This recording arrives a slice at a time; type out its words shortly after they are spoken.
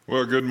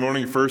Well, good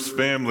morning, First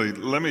Family.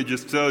 Let me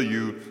just tell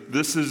you,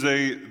 this is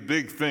a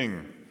big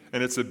thing,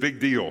 and it's a big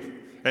deal,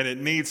 and it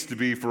needs to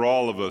be for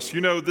all of us. You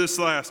know, this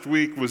last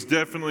week was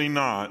definitely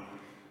not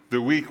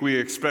the week we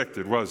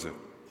expected, was it?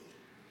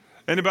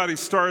 Anybody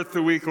start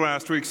the week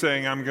last week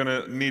saying, I'm going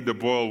to need to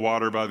boil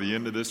water by the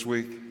end of this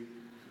week?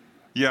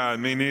 Yeah,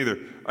 me neither.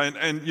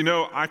 And you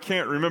know, I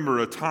can't remember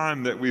a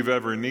time that we've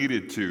ever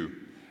needed to.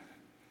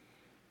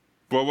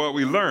 But what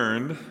we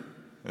learned,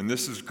 and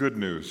this is good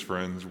news,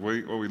 friends,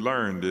 what we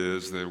learned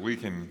is that we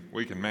can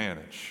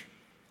manage.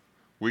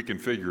 We can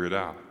figure it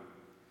out.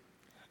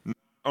 Not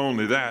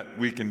only that,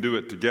 we can do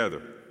it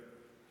together.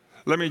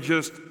 Let me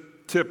just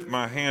tip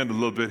my hand a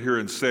little bit here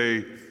and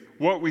say,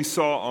 what we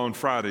saw on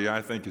Friday,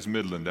 I think, is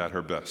Midland at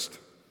her best.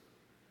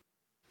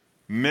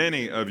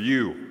 Many of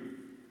you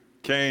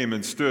came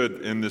and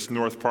stood in this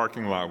north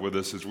parking lot with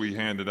us as we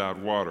handed out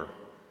water.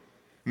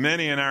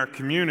 Many in our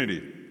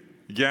community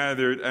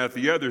gathered at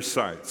the other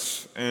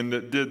sites and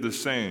did the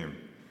same.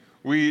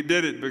 We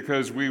did it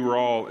because we were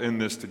all in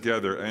this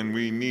together and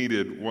we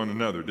needed one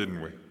another,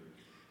 didn't we?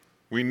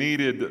 We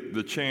needed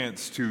the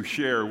chance to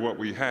share what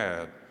we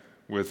had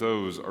with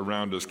those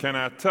around us. Can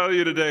I tell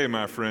you today,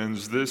 my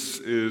friends, this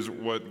is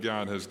what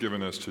God has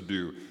given us to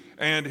do.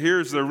 And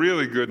here's the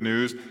really good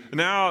news.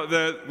 Now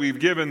that we've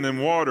given them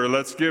water,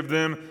 let's give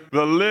them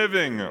the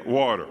living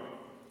water.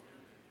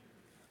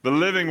 The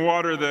living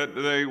water that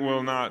they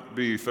will not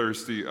be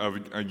thirsty of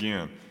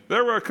again.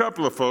 There were a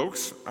couple of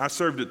folks. I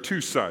served at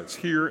two sites,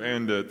 here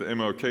and at the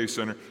MLK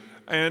Center.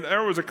 And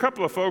there was a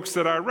couple of folks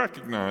that I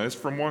recognized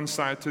from one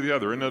site to the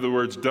other. In other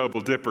words,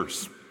 double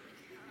dippers.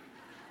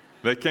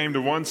 They came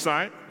to one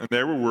site and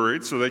they were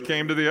worried, so they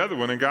came to the other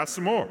one and got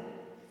some more.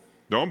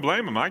 Don't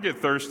blame them. I get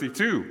thirsty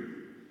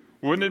too.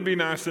 Wouldn't it be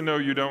nice to know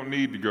you don't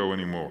need to go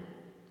anymore?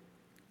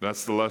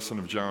 That's the lesson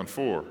of John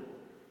 4,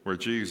 where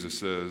Jesus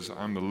says,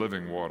 I'm the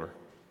living water.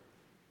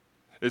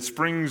 It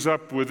springs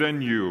up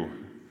within you.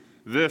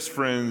 This,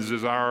 friends,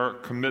 is our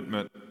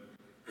commitment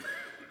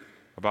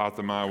about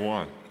the My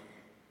One.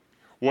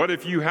 What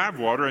if you have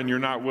water and you're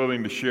not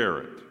willing to share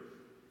it?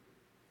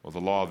 Well,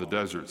 the law of the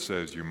desert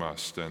says you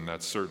must, and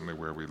that's certainly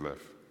where we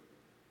live.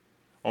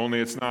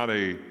 Only it's not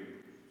a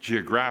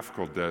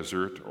geographical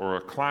desert or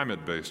a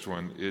climate-based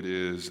one. It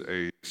is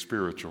a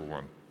spiritual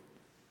one.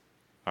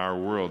 Our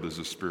world is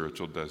a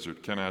spiritual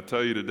desert. Can I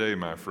tell you today,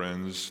 my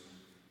friends,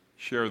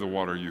 share the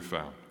water you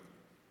found.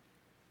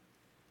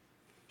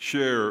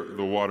 Share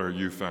the water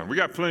you found. We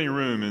got plenty of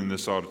room in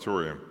this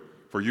auditorium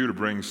for you to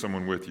bring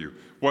someone with you.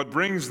 What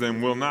brings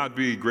them will not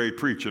be great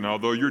preaching,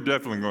 although you're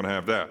definitely going to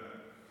have that.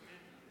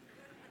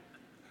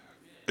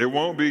 It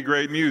won't be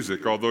great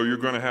music, although you're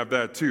going to have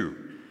that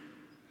too.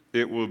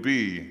 It will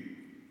be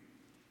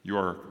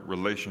your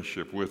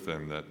relationship with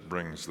them that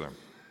brings them.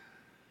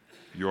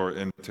 Your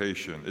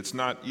invitation. It's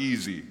not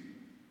easy,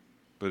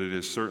 but it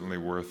is certainly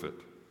worth it.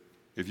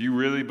 If you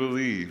really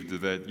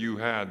believed that you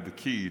had the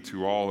key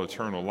to all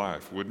eternal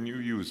life, wouldn't you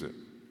use it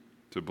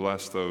to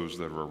bless those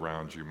that are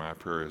around you? My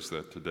prayer is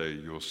that today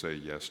you'll say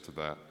yes to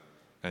that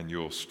and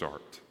you'll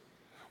start.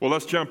 Well,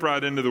 let's jump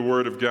right into the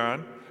Word of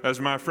God.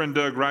 As my friend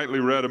Doug rightly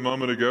read a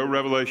moment ago,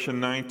 Revelation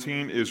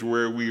 19 is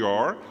where we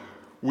are.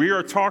 We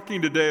are talking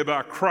today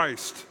about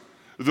Christ,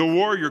 the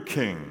warrior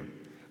king,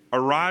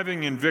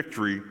 arriving in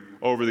victory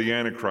over the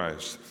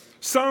Antichrist.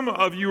 Some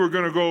of you are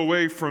going to go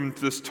away from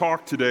this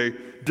talk today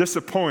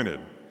disappointed.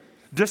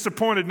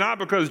 Disappointed not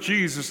because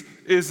Jesus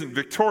isn't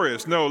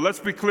victorious. No, let's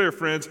be clear,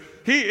 friends.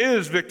 He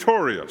is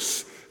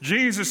victorious.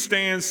 Jesus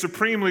stands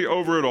supremely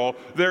over it all.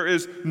 There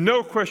is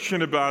no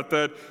question about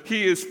that.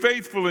 He is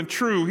faithful and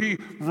true. He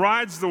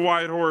rides the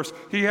white horse.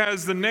 He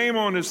has the name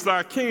on his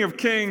thigh, King of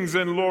Kings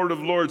and Lord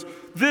of Lords.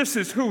 This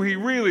is who he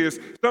really is.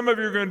 Some of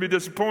you are going to be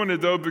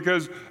disappointed, though,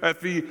 because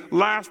at the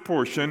last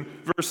portion,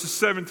 verses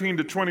 17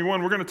 to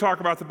 21, we're going to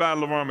talk about the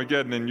Battle of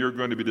Armageddon, and you're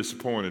going to be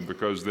disappointed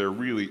because there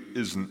really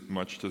isn't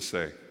much to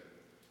say.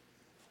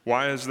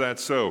 Why is that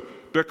so?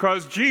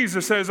 Because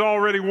Jesus has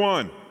already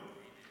won.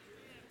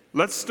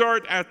 Let's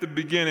start at the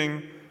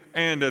beginning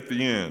and at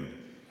the end.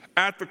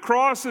 At the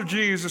cross of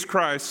Jesus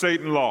Christ,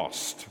 Satan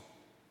lost.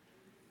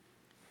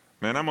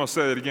 Man, I'm going to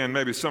say that again.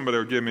 Maybe somebody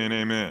will give me an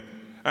amen.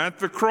 At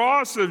the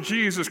cross of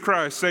Jesus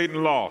Christ,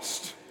 Satan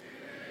lost.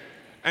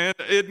 And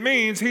it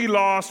means he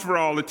lost for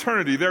all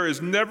eternity. There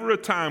is never a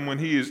time when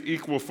he is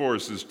equal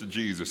forces to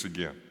Jesus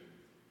again.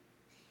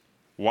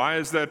 Why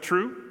is that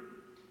true?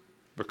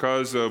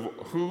 Because of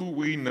who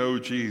we know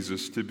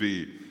Jesus to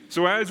be.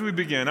 So as we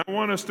begin, I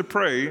want us to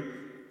pray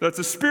that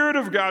the Spirit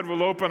of God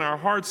will open our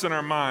hearts and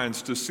our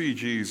minds to see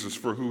Jesus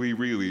for who he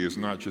really is,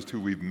 not just who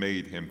we've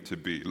made him to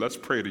be. Let's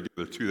pray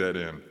together to that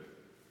end.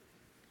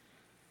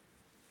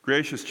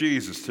 Gracious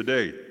Jesus,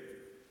 today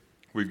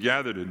we've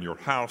gathered in your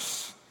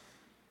house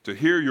to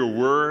hear your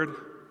word,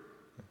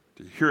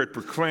 to hear it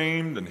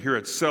proclaimed and hear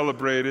it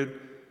celebrated,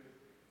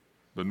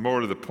 but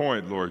more to the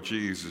point, Lord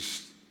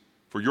Jesus,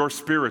 for your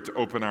Spirit to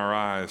open our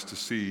eyes to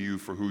see you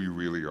for who you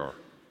really are.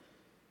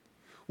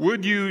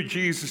 Would you,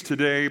 Jesus,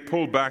 today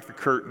pull back the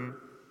curtain?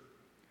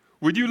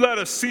 Would you let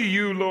us see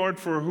you, Lord,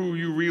 for who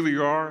you really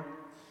are?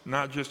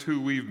 not just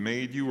who we've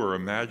made you or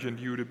imagined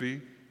you to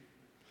be.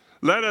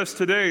 Let us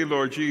today,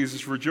 Lord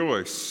Jesus,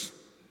 rejoice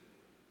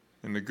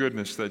in the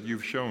goodness that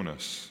you've shown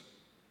us.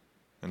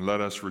 And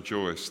let us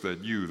rejoice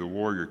that you, the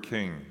warrior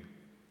king,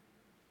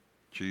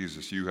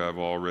 Jesus, you have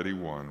already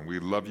won. We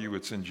love you.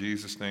 It's in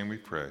Jesus' name we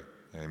pray.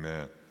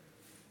 Amen.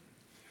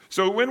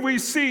 So when we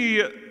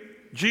see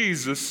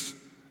Jesus,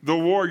 the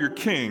warrior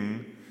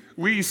king,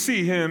 we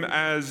see him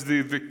as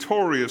the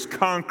victorious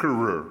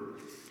conqueror.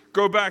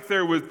 Go back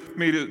there with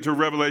me to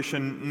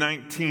Revelation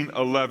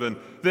 19:11.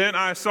 Then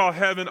I saw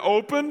heaven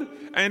opened,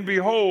 and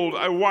behold,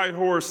 a white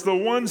horse. The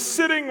one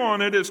sitting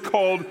on it is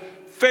called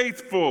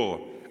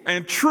Faithful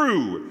and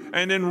True,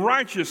 and in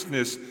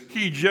righteousness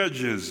he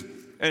judges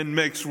and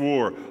makes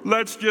war.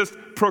 Let's just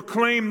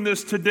proclaim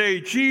this today.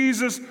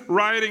 Jesus,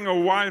 riding a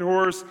white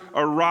horse,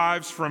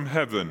 arrives from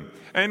heaven.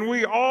 And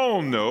we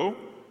all know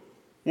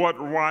what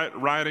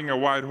riding a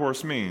white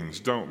horse means,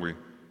 don't we?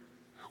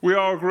 We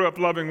all grew up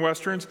loving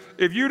Westerns.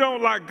 If you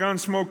don't like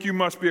Gunsmoke, you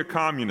must be a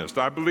communist.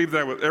 I believe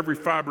that with every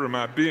fiber of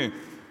my being.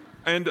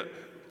 And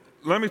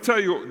let me tell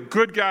you,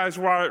 good guys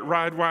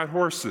ride white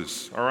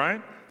horses, all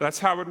right? That's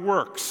how it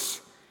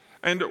works.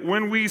 And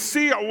when we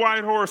see a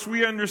white horse,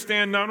 we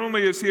understand not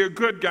only is he a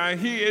good guy,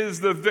 he is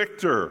the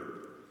victor.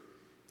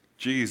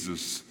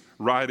 Jesus,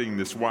 riding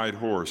this white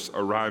horse,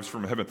 arrives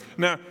from heaven.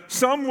 Now,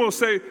 some will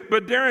say,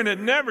 but Darin, it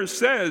never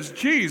says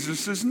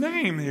Jesus'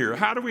 name here.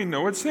 How do we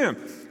know it's him?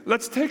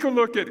 Let's take a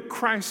look at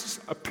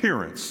Christ's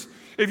appearance.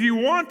 If you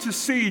want to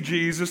see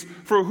Jesus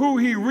for who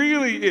he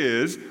really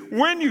is,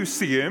 when you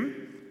see him,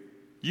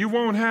 you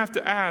won't have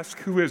to ask,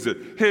 who is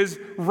it? His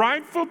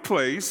rightful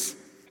place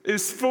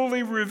is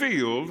fully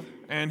revealed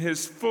and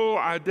his full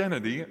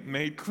identity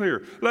made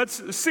clear.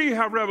 Let's see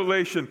how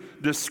Revelation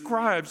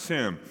describes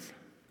him.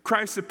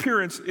 Christ's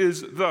appearance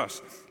is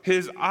thus.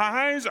 His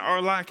eyes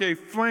are like a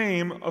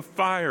flame of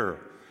fire.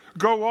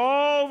 Go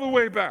all the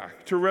way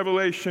back to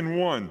Revelation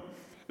 1.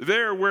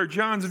 There where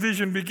John's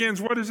vision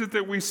begins, what is it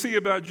that we see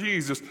about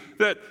Jesus?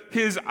 That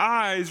his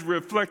eyes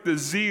reflect the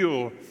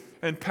zeal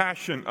and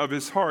passion of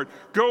his heart.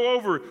 Go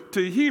over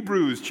to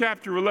Hebrews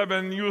chapter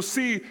 11, and you'll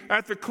see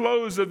at the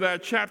close of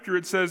that chapter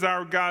it says,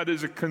 our God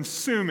is a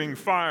consuming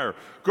fire.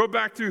 Go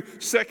back to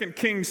 2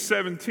 Kings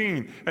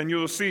 17, and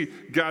you'll see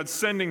God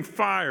sending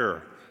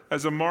fire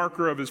as a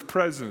marker of his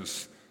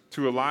presence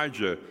to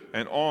Elijah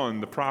and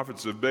on the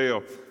prophets of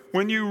Baal.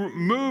 When you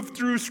move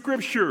through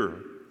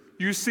Scripture,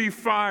 you see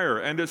fire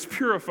and its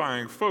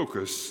purifying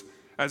focus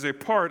as a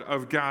part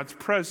of God's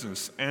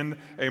presence and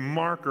a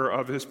marker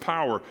of his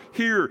power.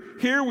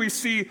 Here we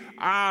see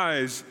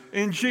eyes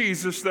in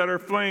Jesus that are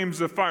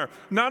flames of fire.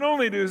 Not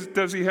only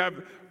does he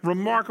have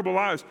remarkable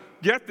eyes,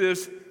 get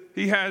this,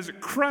 he has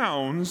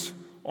crowns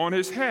on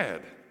his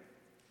head.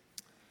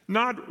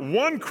 Not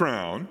one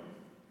crown,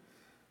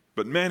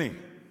 but many.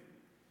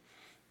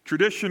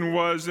 Tradition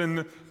was in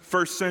the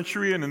first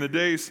century and in the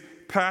days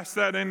past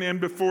that and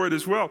before it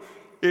as well,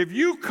 if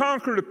you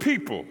conquered a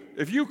people,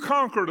 if you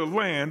conquered a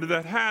land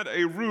that had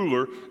a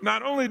ruler,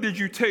 not only did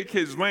you take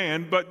his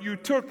land, but you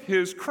took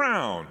his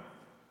crown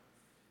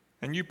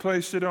and you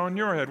placed it on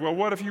your head. Well,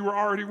 what if you were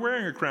already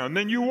wearing a crown?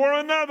 Then you wore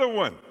another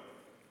one.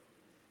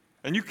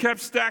 And you kept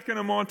stacking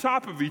them on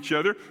top of each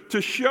other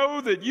to show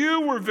that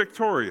you were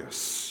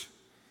victorious,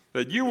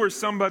 that you were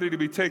somebody to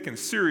be taken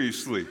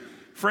seriously.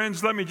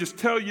 Friends, let me just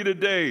tell you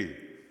today,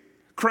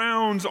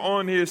 crowns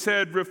on his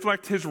head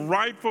reflect his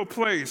rightful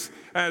place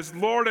as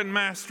Lord and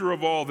Master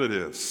of all that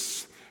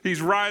is.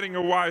 He's riding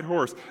a white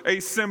horse, a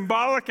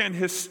symbolic and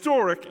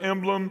historic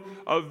emblem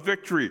of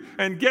victory.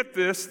 And get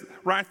this,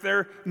 right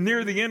there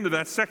near the end of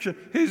that section,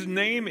 his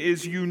name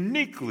is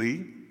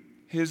uniquely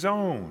his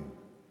own.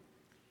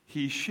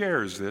 He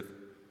shares it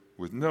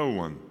with no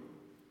one.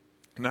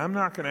 Now, I'm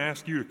not going to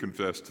ask you to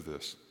confess to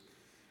this,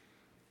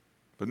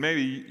 but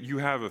maybe you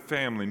have a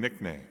family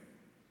nickname.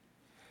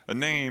 A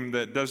name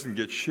that doesn't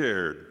get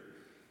shared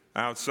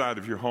outside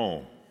of your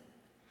home.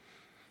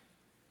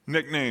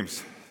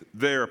 Nicknames,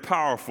 they're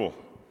powerful.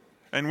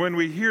 And when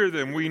we hear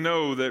them, we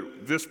know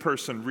that this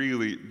person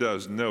really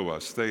does know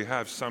us. They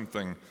have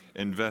something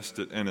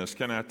invested in us.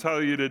 Can I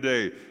tell you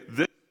today,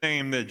 this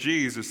name that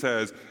Jesus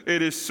has,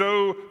 it is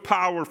so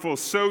powerful,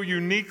 so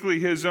uniquely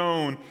his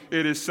own,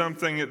 it is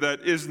something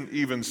that isn't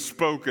even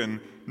spoken,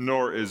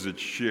 nor is it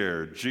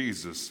shared.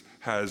 Jesus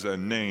has a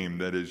name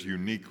that is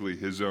uniquely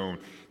his own.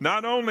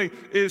 Not only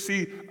is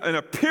he an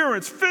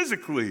appearance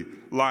physically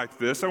like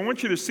this, I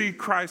want you to see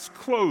Christ's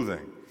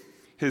clothing.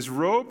 His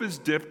robe is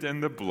dipped in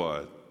the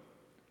blood.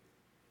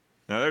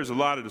 Now, there's a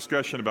lot of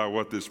discussion about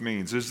what this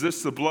means. Is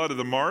this the blood of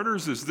the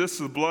martyrs? Is this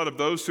the blood of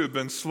those who have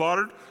been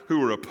slaughtered, who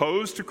were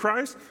opposed to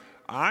Christ?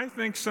 I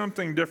think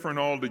something different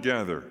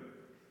altogether.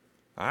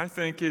 I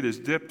think it is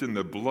dipped in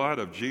the blood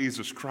of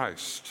Jesus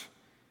Christ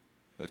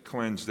that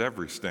cleansed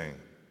every stain.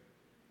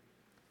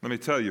 Let me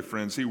tell you,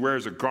 friends, he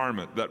wears a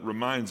garment that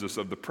reminds us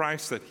of the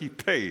price that he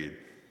paid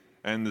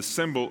and the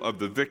symbol of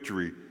the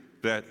victory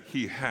that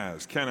he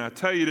has. Can I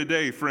tell you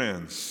today,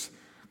 friends,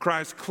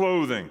 Christ's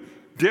clothing,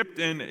 dipped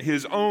in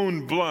his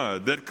own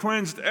blood that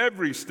cleansed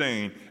every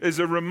stain, is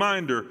a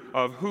reminder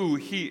of who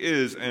he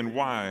is and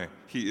why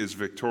he is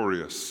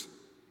victorious.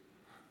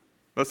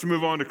 Let's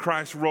move on to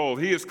Christ's role.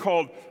 He is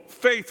called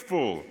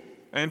faithful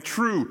and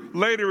true.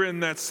 Later in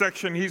that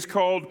section, he's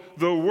called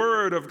the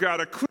Word of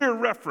God, a clear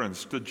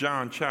reference to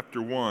John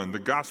chapter 1, the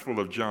Gospel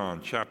of John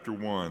chapter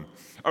 1.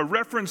 A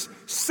reference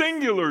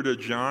singular to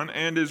John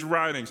and his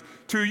writings.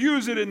 To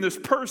use it in this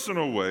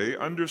personal way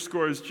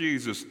underscores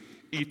Jesus'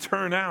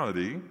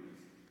 eternality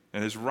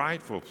and his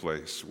rightful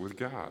place with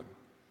God.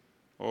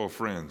 Oh,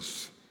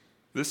 friends,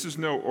 this is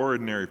no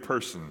ordinary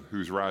person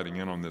who's riding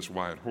in on this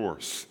white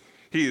horse.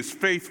 He is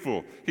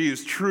faithful. He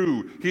is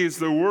true. He is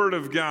the Word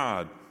of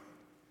God.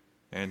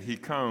 And he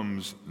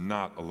comes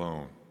not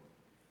alone.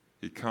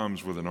 He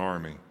comes with an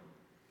army.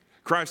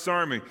 Christ's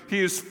army.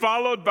 He is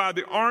followed by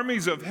the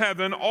armies of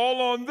heaven,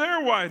 all on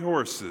their white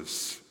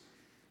horses.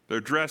 They're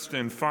dressed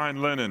in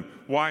fine linen,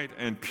 white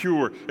and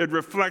pure. It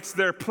reflects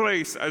their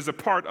place as a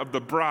part of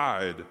the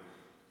bride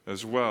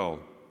as well.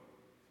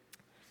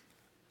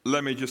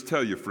 Let me just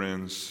tell you,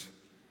 friends,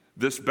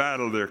 this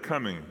battle they're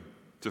coming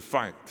to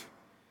fight,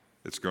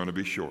 it's going to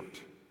be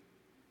short.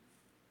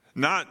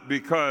 Not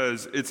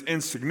because it's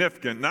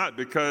insignificant, not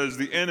because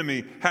the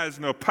enemy has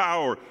no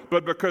power,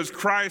 but because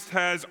Christ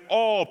has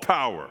all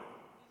power.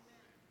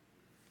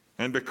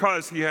 And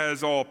because he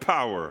has all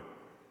power,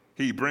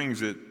 he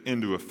brings it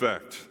into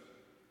effect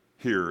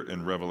here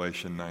in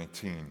Revelation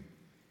 19.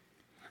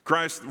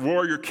 Christ's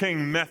warrior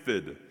king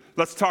method.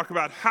 Let's talk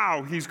about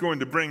how he's going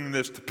to bring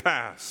this to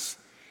pass.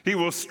 He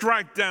will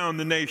strike down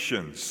the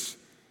nations,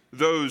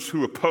 those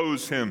who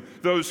oppose him,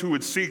 those who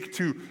would seek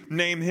to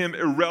name him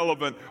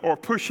irrelevant or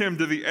push him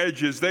to the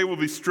edges. They will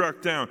be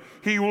struck down.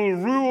 He will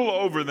rule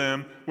over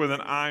them with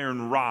an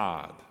iron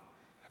rod,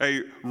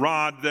 a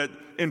rod that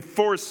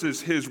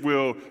enforces his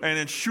will and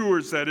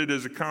ensures that it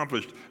is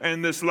accomplished.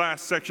 And this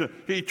last section,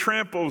 he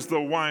tramples the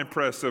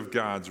winepress of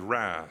God's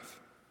wrath.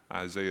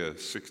 Isaiah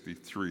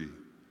 63.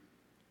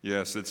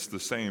 Yes, it's the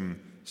same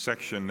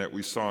section that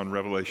we saw in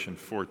Revelation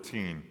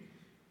 14.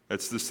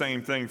 It's the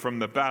same thing from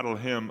the battle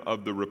hymn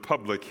of the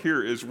Republic.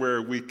 Here is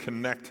where we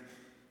connect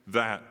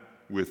that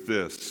with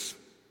this.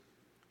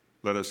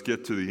 Let us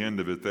get to the end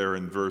of it there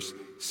in verse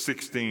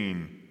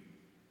 16.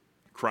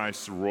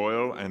 Christ's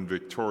royal and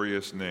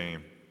victorious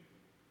name,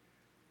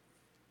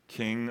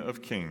 King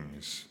of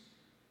kings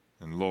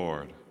and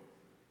Lord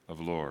of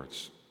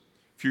lords.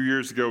 A few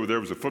years ago, there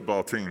was a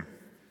football team.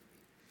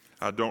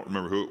 I don't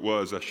remember who it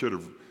was. I should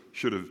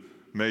have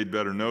made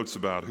better notes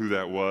about who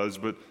that was,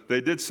 but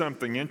they did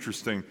something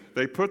interesting.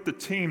 They put the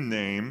team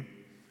name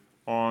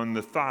on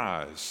the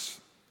thighs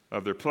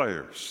of their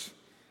players.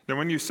 Now,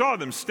 when you saw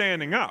them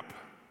standing up,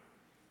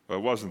 well,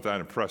 it wasn't that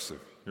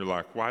impressive. You're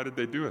like, why did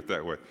they do it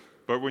that way?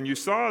 But when you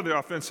saw the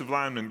offensive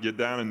linemen get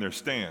down in their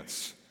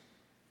stance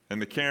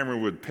and the camera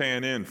would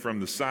pan in from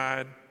the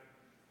side,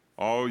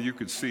 all you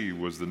could see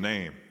was the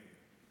name.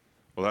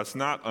 Well, that's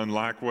not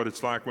unlike what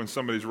it's like when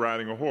somebody's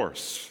riding a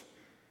horse.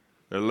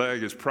 Their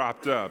leg is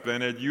propped up,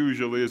 and it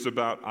usually is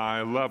about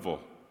eye level.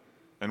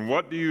 And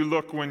what do you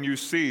look when you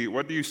see?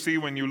 What do you see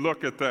when you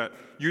look at that?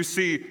 You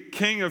see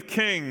King of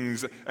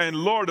Kings and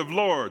Lord of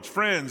Lords.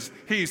 Friends,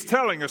 he's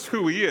telling us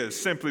who he is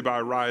simply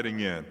by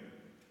riding in.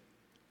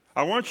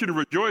 I want you to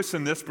rejoice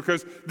in this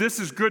because this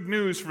is good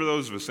news for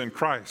those of us in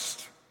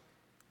Christ,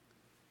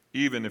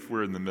 even if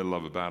we're in the middle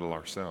of a battle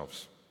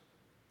ourselves.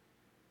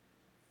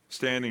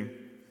 Standing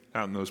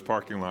out in those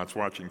parking lots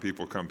watching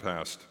people come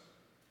past,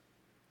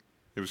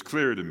 it was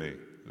clear to me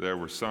there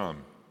were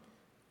some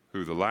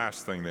who the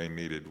last thing they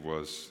needed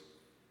was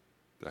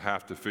to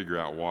have to figure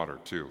out water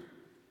too.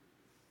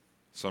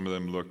 Some of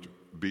them looked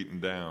beaten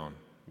down,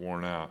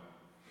 worn out.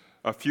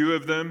 A few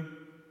of them,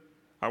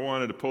 I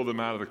wanted to pull them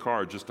out of the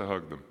car just to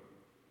hug them.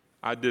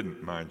 I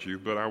didn't, mind you,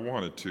 but I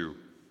wanted to.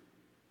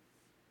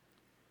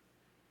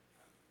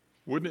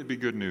 Wouldn't it be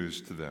good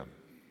news to them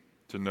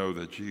to know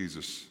that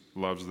Jesus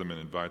loves them and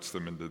invites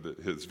them into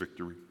his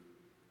victory?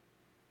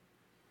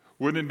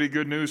 Wouldn't it be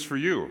good news for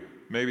you?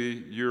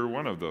 Maybe you're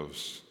one of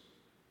those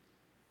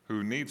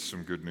who needs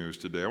some good news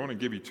today. I want to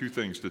give you two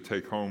things to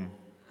take home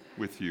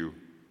with you.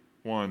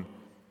 One,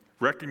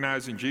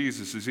 recognizing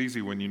Jesus is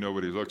easy when you know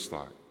what he looks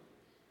like.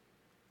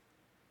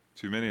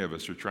 Too many of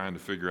us are trying to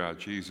figure out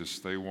Jesus.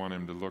 They want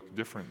him to look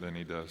different than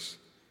he does.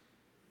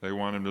 They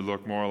want him to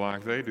look more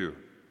like they do.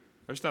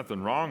 There's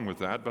nothing wrong with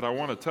that, but I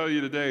want to tell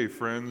you today,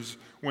 friends,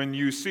 when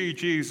you see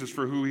Jesus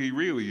for who he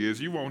really is,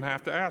 you won't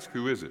have to ask,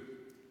 who is it?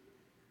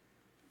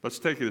 Let's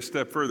take it a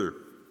step further.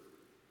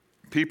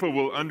 People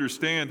will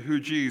understand who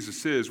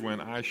Jesus is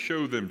when I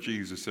show them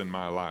Jesus in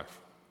my life.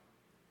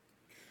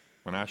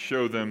 When I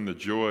show them the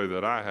joy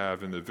that I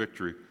have in the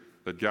victory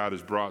that God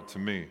has brought to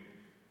me.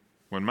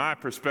 When my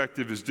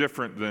perspective is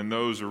different than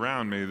those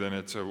around me, then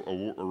it's a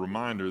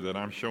reminder that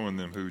I'm showing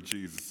them who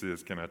Jesus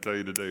is. Can I tell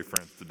you today,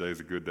 friends, today's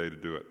a good day to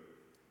do it.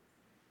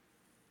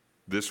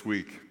 This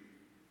week.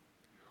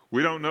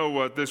 We don't know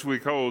what this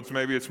week holds.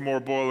 Maybe it's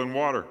more boiling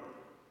water.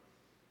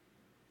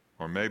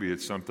 Or maybe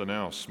it's something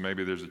else.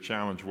 Maybe there's a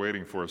challenge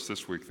waiting for us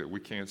this week that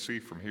we can't see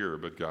from here,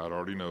 but God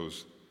already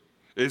knows.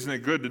 Isn't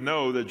it good to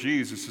know that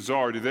Jesus is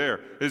already there?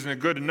 Isn't it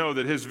good to know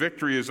that his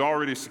victory is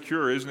already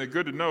secure? Isn't it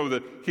good to know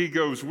that he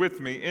goes with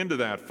me into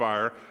that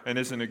fire? And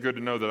isn't it good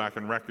to know that I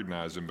can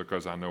recognize him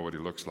because I know what he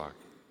looks like?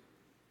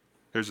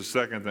 Here's the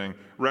second thing.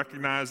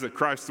 Recognize that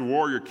Christ the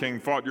warrior king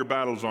fought your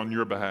battles on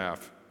your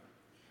behalf.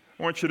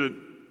 I want you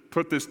to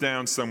put this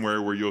down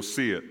somewhere where you'll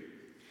see it.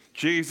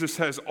 Jesus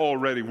has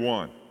already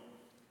won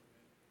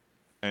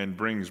and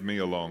brings me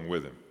along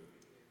with him.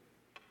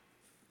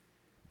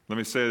 Let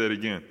me say that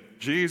again.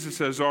 Jesus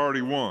has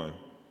already won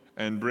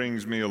and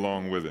brings me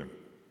along with him.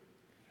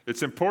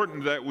 It's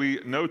important that we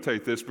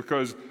notate this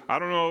because I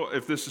don't know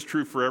if this is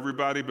true for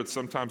everybody, but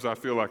sometimes I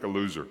feel like a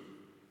loser.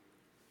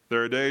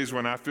 There are days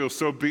when I feel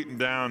so beaten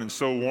down and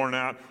so worn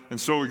out and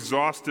so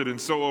exhausted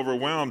and so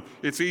overwhelmed,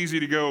 it's easy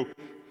to go,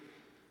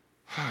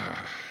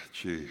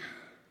 gee,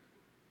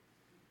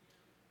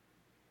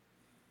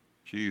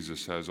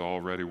 Jesus has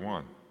already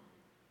won.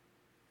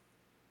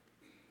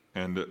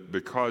 And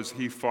because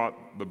he fought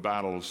the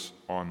battles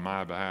on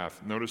my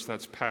behalf, notice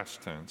that's past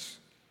tense,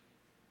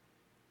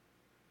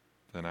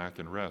 then I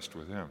can rest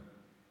with him.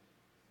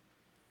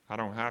 I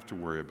don't have to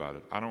worry about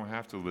it. I don't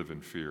have to live in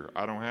fear.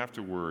 I don't have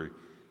to worry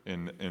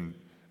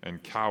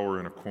and cower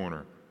in a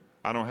corner.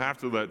 I don't have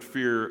to let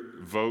fear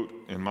vote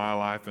in my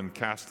life and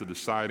cast the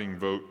deciding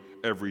vote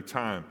every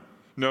time.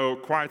 No,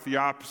 quite the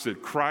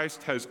opposite.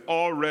 Christ has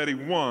already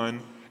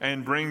won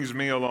and brings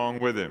me along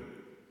with him.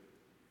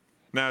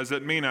 Now, does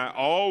that mean I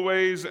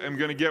always am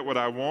going to get what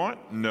I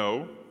want?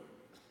 No,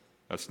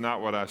 that's not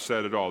what I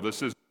said at all.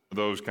 This isn't one of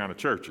those kind of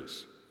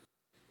churches.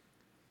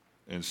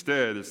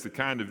 Instead, it's the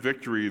kind of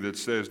victory that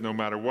says no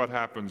matter what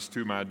happens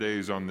to my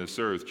days on this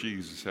earth,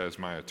 Jesus has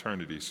my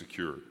eternity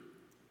secured.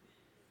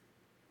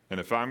 And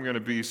if I'm going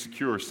to be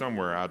secure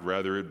somewhere, I'd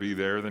rather it be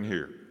there than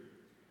here.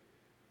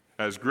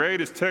 As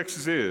great as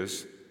Texas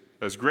is,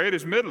 as great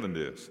as Midland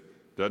is,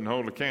 doesn't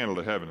hold a candle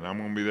to heaven, and I'm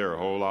going to be there a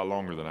whole lot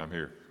longer than I'm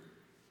here.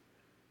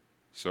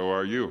 So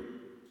are you.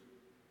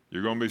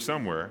 You're going to be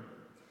somewhere.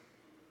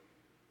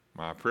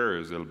 My prayer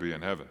is it'll be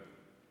in heaven.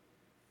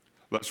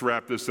 Let's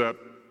wrap this up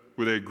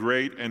with a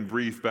great and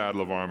brief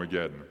battle of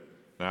Armageddon.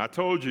 Now, I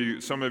told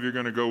you some of you are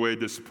going to go away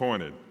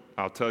disappointed.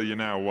 I'll tell you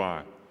now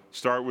why.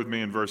 Start with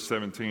me in verse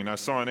 17. I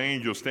saw an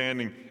angel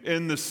standing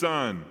in the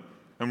sun,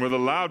 and with a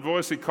loud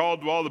voice he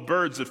called to all the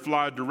birds that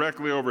fly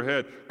directly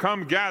overhead,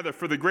 "Come gather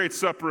for the great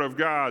supper of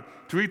God,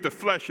 to eat the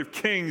flesh of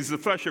kings, the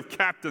flesh of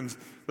captains,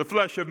 the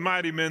flesh of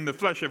mighty men, the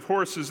flesh of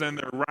horses and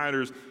their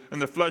riders,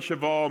 and the flesh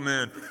of all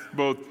men,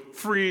 both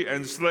free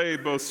and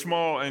slave, both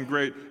small and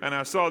great. And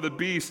I saw the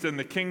beast and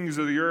the kings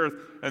of the earth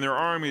and their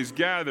armies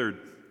gathered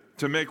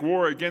to make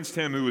war against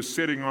him who was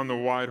sitting on the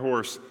white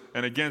horse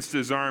and against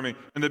his army.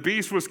 And the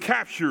beast was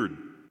captured,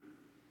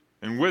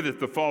 and with it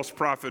the false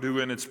prophet who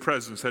in its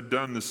presence had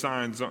done the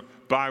signs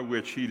by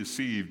which he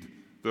deceived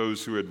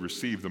those who had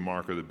received the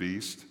mark of the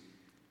beast,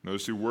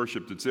 those who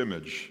worshipped its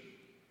image.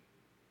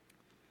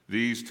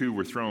 These two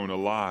were thrown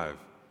alive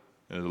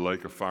into the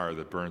lake of fire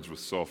that burns with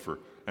sulfur,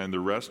 and the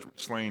rest were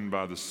slain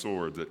by the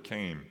sword that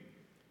came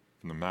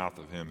from the mouth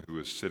of him who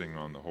was sitting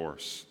on the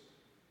horse.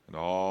 And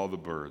all the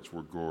birds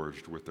were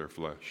gorged with their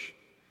flesh."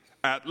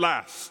 At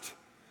last,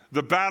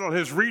 the battle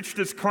has reached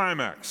its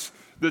climax.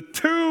 The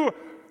two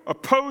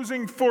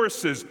opposing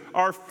forces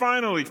are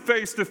finally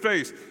face to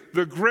face.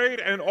 The great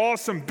and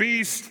awesome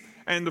beast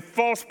and the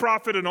false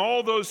prophet and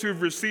all those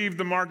who've received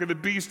the mark of the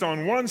beast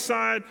on one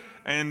side,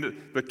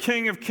 and the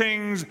King of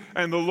Kings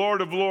and the Lord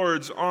of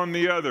Lords on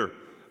the other.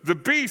 The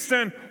beast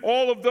and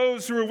all of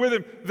those who are with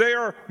him, they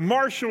are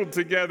marshaled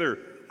together.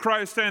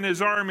 Christ and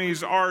his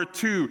armies are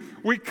too.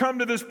 We come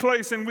to this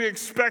place and we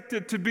expect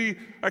it to be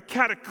a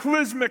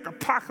cataclysmic,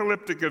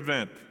 apocalyptic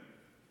event.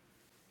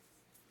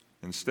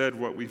 Instead,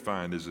 what we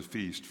find is a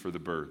feast for the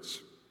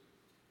birds.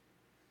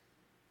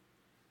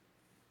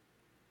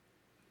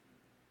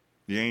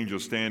 The angel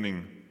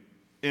standing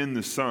in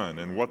the sun,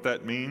 and what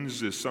that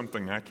means is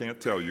something I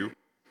can't tell you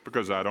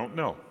because I don't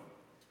know.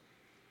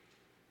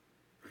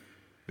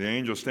 The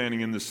angel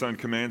standing in the sun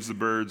commands the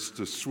birds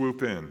to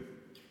swoop in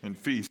and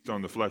feast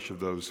on the flesh of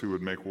those who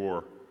would make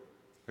war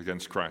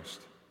against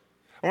Christ.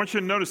 I want you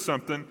to notice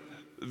something.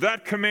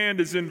 That command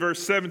is in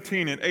verse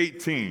 17 and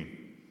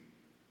 18,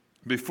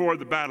 before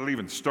the battle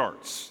even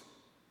starts.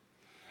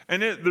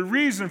 And the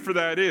reason for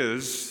that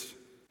is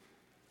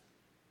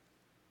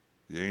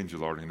the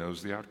angel already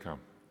knows the outcome.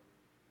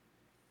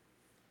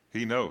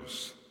 He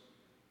knows.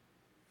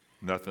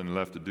 Nothing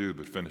left to do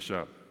but finish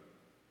up.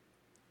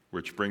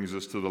 Which brings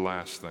us to the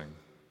last thing.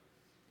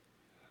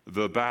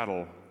 The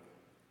battle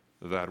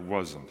that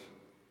wasn't,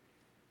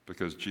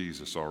 because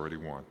Jesus already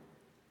won.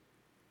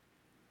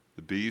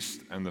 The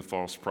beast and the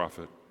false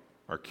prophet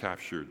are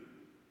captured.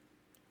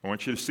 I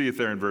want you to see it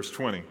there in verse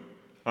 20.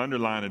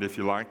 Underline it if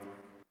you like.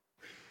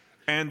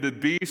 And the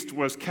beast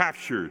was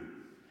captured,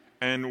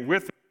 and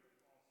with it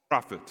the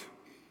prophet,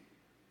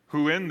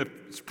 who in the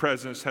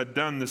presence had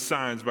done the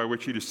signs by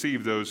which he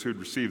deceived those who had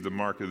received the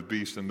mark of the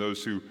beast and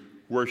those who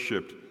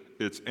worshipped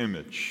its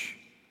image,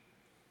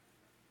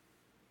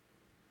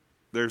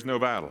 there's no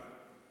battle.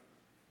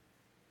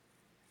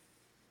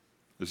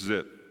 This is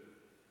it.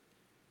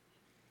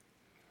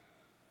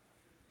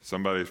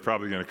 Somebody's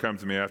probably going to come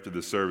to me after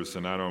the service,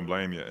 and I don't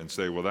blame you, and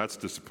say, well, that's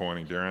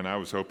disappointing, Darin. I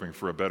was hoping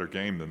for a better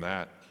game than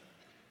that.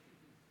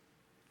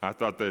 I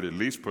thought they'd at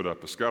least put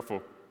up a scuffle.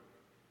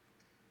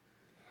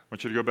 I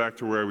want you to go back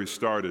to where we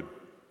started.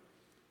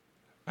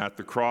 At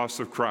the cross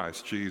of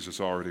Christ, Jesus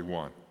already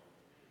won.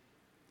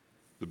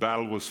 The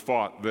battle was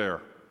fought there.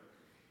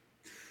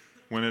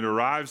 When it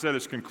arrives at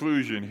its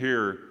conclusion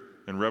here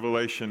in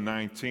Revelation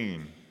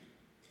 19,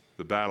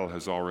 the battle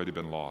has already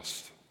been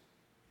lost.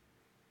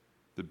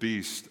 The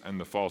beast and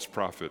the false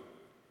prophet,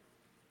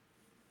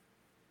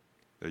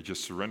 they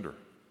just surrender.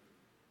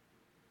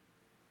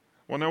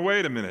 Well, now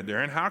wait a minute,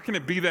 Darin. How can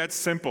it be that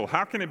simple?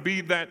 How can it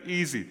be that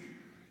easy?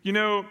 You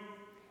know,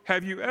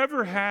 have you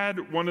ever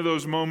had one of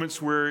those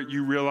moments where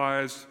you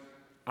realize,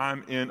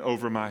 I'm in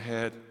over my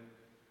head?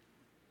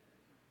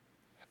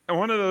 And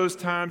one of those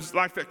times,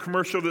 like that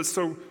commercial that's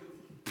so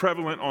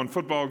prevalent on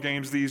football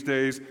games these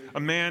days, a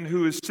man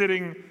who is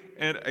sitting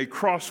at a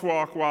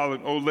crosswalk while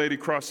an old lady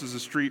crosses the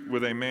street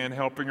with a man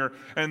helping her,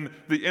 and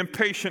the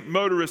impatient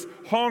motorist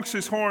honks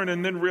his horn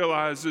and then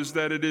realizes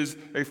that it is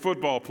a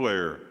football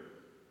player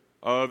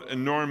of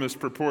enormous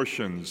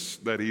proportions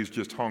that he's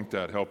just honked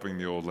at helping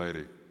the old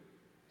lady.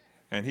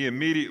 And he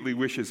immediately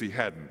wishes he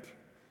hadn't.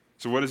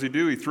 So what does he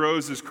do? He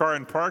throws his car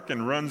in park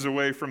and runs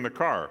away from the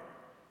car,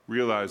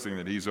 realizing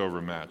that he's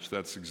overmatched.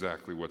 That's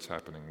exactly what's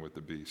happening with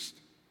the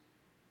beast.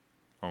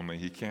 Only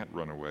he can't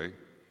run away.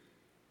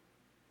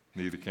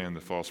 Neither can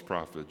the false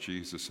prophet.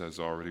 Jesus has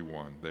already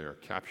won. They are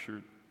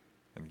captured,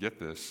 and get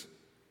this,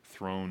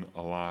 thrown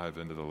alive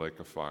into the lake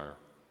of fire.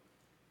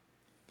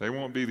 They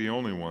won't be the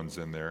only ones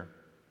in there,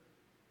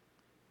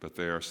 but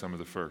they are some of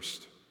the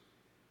first.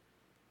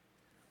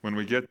 When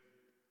we get to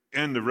the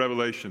end of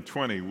Revelation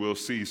 20, we'll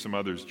see some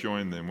others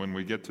join them. When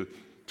we get to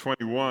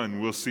 21,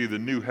 we'll see the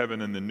new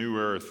heaven and the new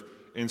earth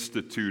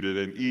instituted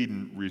and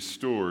Eden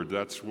restored.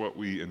 That's what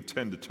we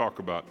intend to talk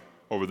about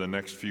over the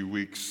next few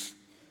weeks.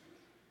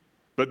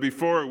 But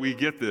before we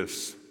get there,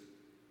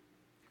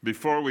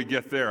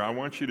 I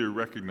want you to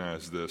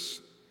recognize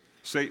this.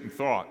 Satan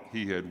thought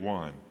he had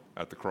won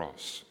at the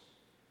cross.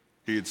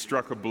 He had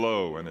struck a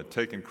blow and had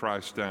taken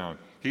Christ down.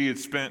 He had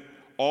spent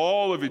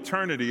all of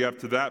eternity up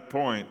to that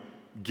point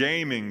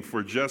gaming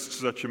for just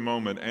such a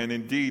moment, and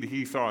indeed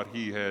he thought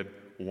he had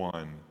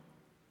won.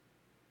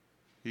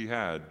 He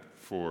had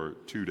for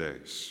 2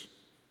 days.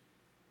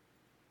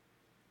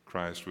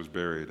 Christ was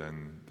buried,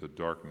 and the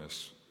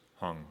darkness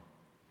hung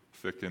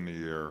thick in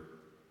the air,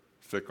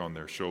 thick on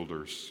their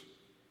shoulders.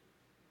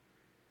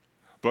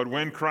 But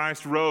when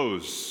Christ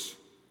rose,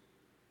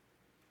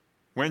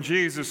 when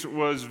Jesus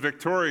was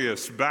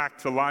victorious back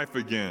to life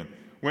again,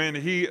 when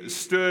he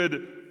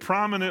stood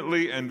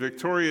prominently and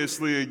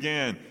victoriously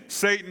again,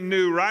 Satan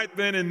knew right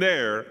then and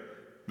there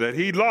that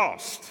he'd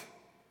lost.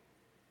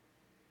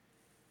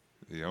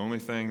 The only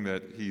thing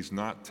that he's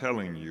not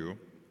telling you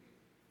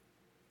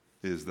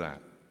is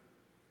that.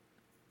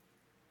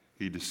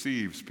 He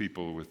deceives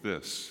people with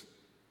this.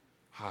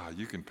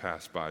 You can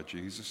pass by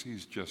Jesus.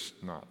 He's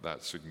just not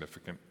that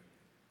significant.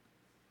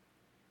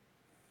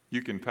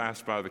 You can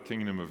pass by the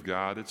kingdom of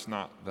God. It's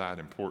not that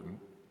important.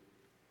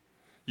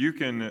 You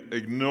can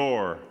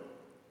ignore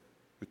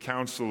the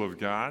counsel of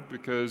God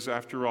because,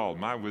 after all,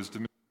 my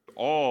wisdom is that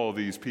all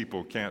these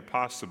people can't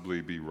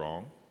possibly be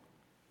wrong.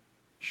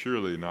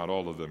 Surely not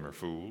all of them are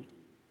fooled.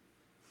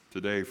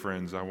 Today,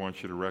 friends, I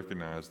want you to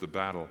recognize the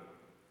battle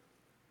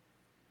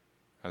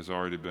has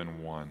already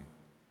been won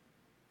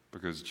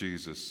because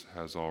Jesus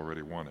has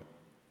already won it.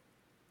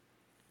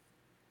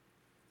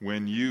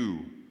 When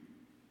you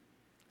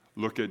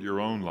look at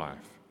your own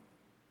life,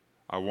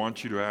 I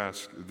want you to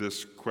ask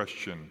this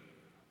question: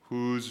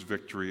 whose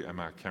victory am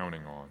I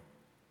counting on?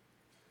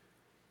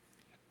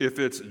 If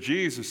it's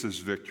Jesus'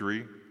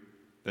 victory,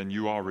 then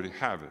you already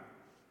have it.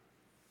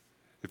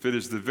 If it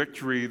is the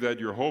victory that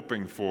you're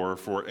hoping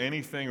for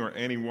anything or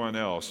anyone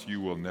else,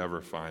 you will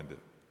never find it.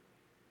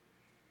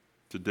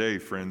 Today,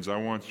 friends, I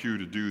want you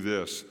to do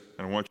this,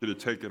 and I want you to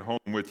take it home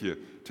with you.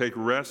 Take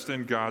rest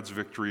in God's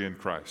victory in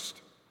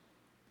Christ.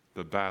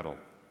 The battle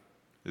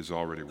is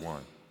already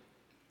won.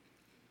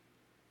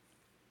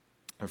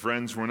 And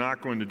friends, we're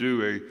not going to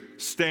do a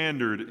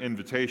standard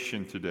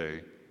invitation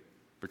today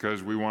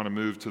because we want to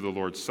move to the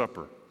Lord's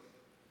Supper.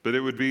 But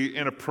it would be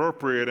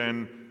inappropriate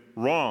and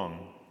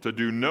wrong to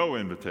do no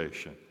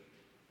invitation.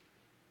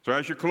 So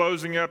as you're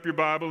closing up your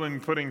Bible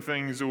and putting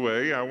things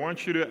away, I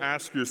want you to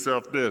ask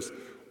yourself this: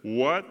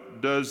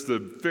 what does the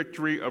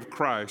victory of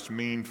Christ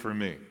mean for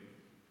me?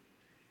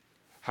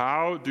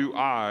 How do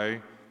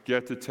I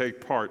get to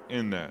take part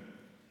in that?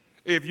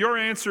 If your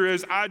answer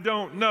is, I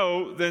don't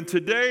know, then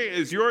today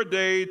is your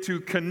day to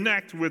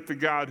connect with the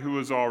God who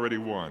has already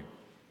won.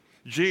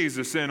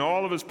 Jesus, in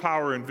all of his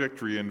power and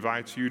victory,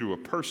 invites you to a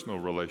personal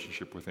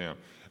relationship with him.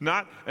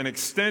 Not an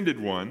extended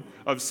one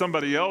of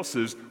somebody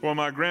else's, well,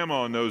 my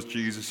grandma knows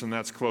Jesus and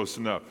that's close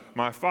enough.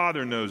 My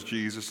father knows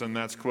Jesus and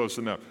that's close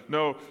enough.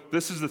 No,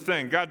 this is the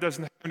thing. God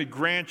doesn't have any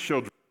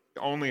grandchildren.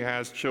 He only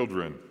has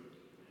children.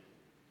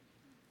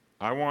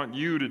 I want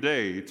you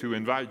today to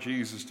invite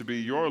Jesus to be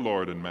your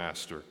Lord and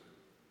Master,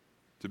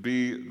 to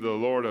be the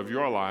Lord of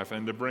your life,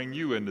 and to bring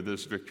you into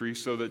this victory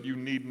so that you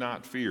need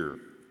not fear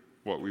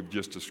what we've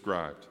just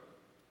described.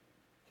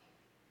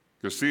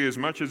 Because see, as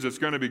much as it's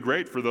going to be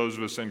great for those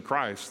of us in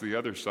Christ, the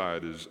other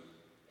side is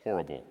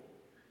horrible.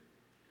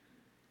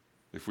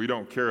 If we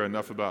don't care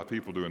enough about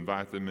people to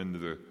invite them into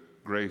the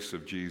grace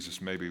of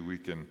Jesus, maybe we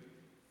can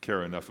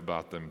care enough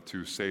about them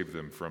to save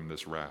them from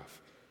this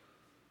wrath.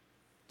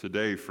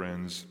 Today,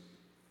 friends,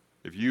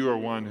 if you are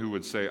one who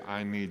would say,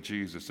 I need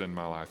Jesus in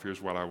my life,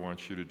 here's what I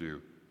want you to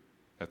do.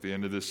 At the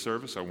end of this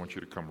service, I want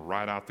you to come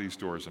right out these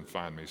doors and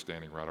find me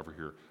standing right over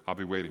here. I'll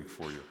be waiting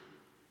for you.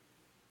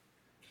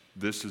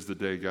 This is the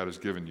day God has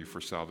given you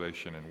for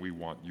salvation, and we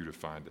want you to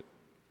find it.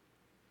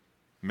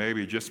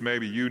 Maybe, just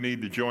maybe, you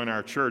need to join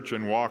our church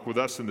and walk with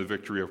us in the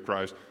victory of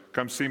Christ.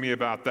 Come see me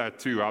about that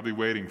too. I'll be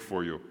waiting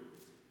for you.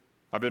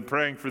 I've been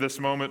praying for this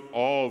moment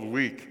all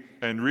week,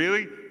 and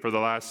really, for the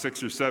last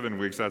 6 or 7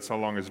 weeks, that's how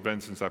long it's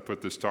been since I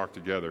put this talk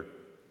together.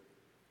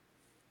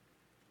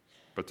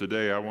 But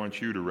today, I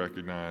want you to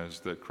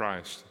recognize that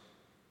Christ,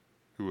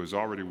 who has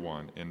already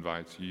won,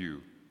 invites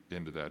you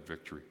into that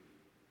victory.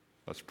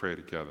 Let's pray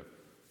together.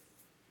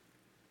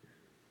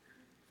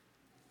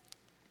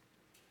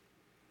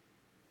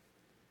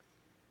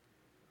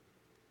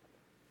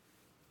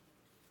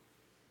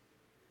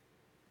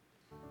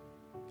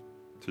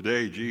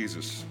 Today,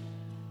 Jesus,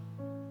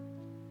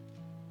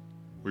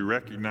 we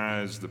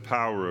recognize the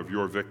power of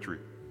your victory.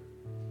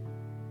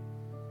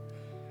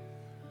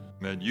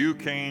 That you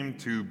came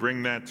to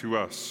bring that to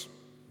us.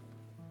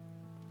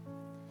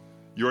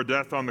 Your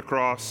death on the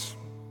cross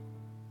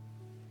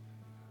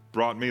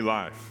brought me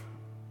life.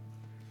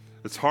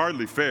 It's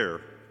hardly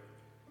fair.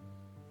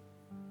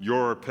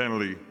 Your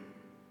penalty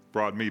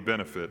brought me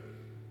benefit.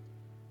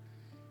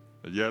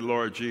 But yet,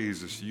 Lord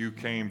Jesus, you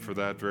came for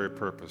that very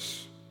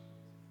purpose.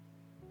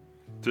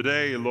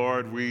 Today,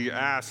 Lord, we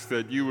ask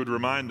that you would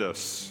remind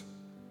us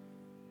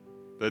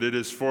that it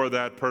is for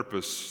that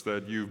purpose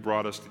that you've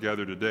brought us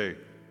together today.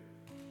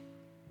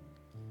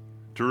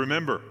 To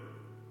remember,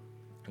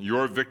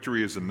 your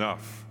victory is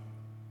enough.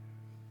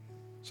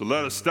 So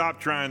let us stop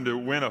trying to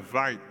win a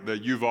fight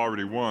that you've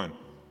already won.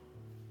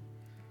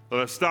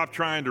 Let us stop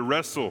trying to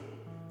wrestle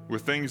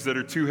with things that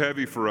are too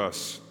heavy for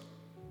us.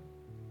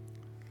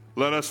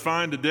 Let us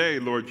find today,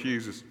 Lord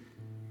Jesus,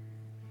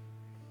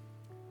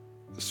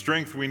 the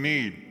strength we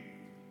need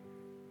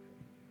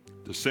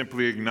to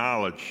simply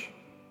acknowledge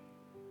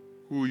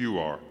who you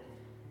are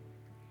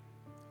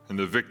and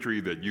the victory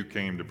that you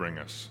came to bring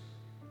us.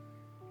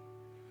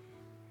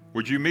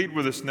 Would you meet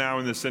with us now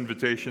in this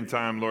invitation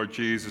time, Lord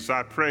Jesus?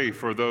 I pray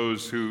for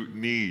those who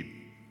need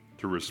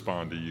to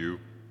respond to you.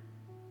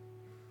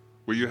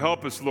 Will you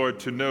help us,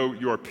 Lord, to know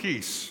your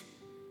peace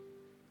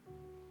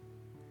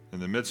in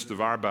the midst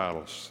of our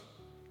battles,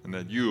 and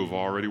that you have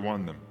already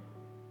won them?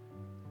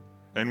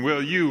 And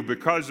will you,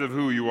 because of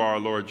who you are,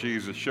 Lord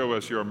Jesus, show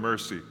us your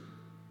mercy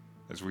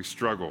as we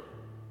struggle?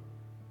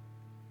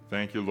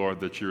 Thank you, Lord,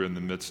 that you're in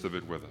the midst of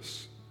it with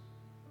us.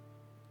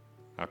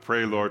 I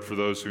pray, Lord, for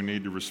those who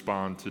need to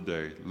respond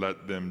today,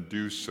 let them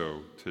do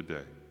so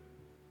today.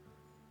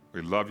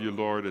 We love you,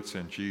 Lord. It's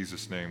in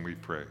Jesus' name we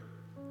pray.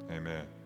 Amen.